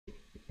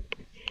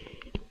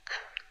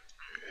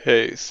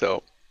Hey,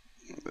 so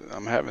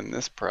I'm having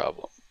this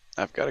problem.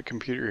 I've got a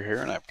computer here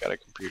and I've got a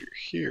computer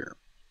here.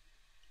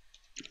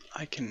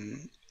 I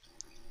can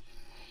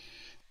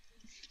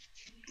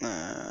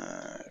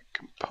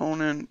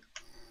component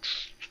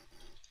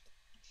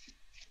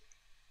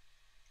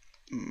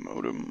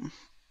modem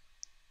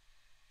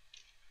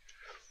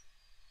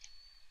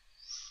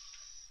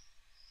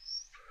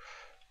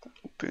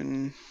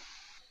open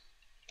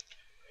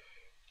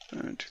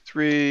 1, 2,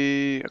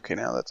 3. Okay,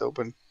 now that's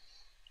open.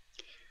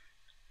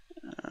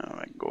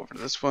 I can go over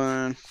to this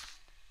one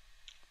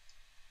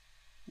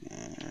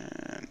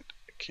and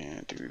I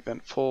can do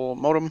eventful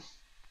modem.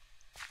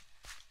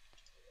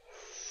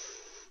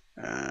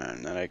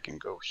 And then I can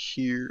go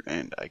here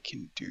and I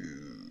can do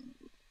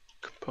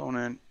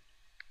component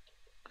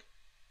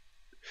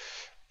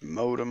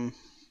modem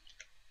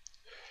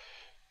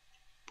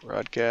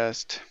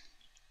broadcast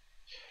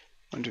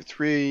 1, 2,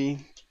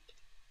 3.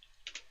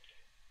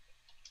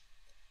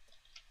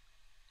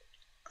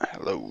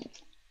 Hello.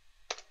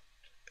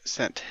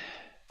 Sent.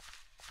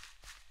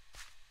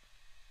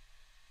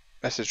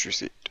 Message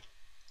received.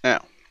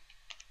 Now,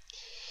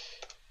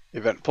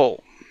 event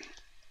pull.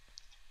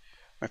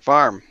 My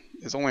farm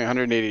is only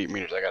 188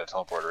 meters. I got a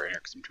teleporter right here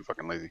because I'm too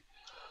fucking lazy.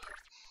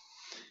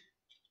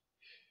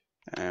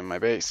 And my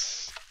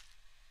base.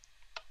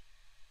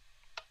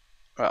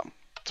 Well,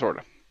 sort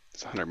of.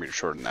 It's 100 meters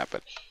shorter than that,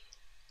 but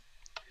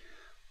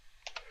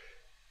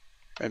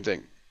same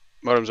thing.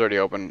 Modem's already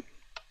open.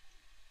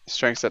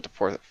 Strength set to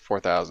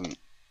 4,000.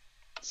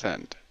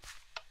 Send.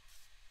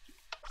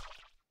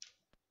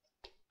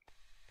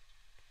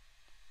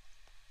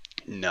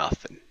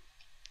 Nothing.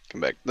 Come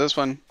back to this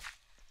one.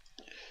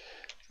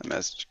 A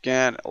message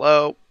again.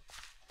 Hello.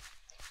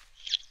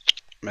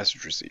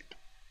 Message received.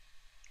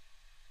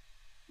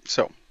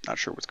 So, not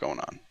sure what's going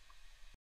on.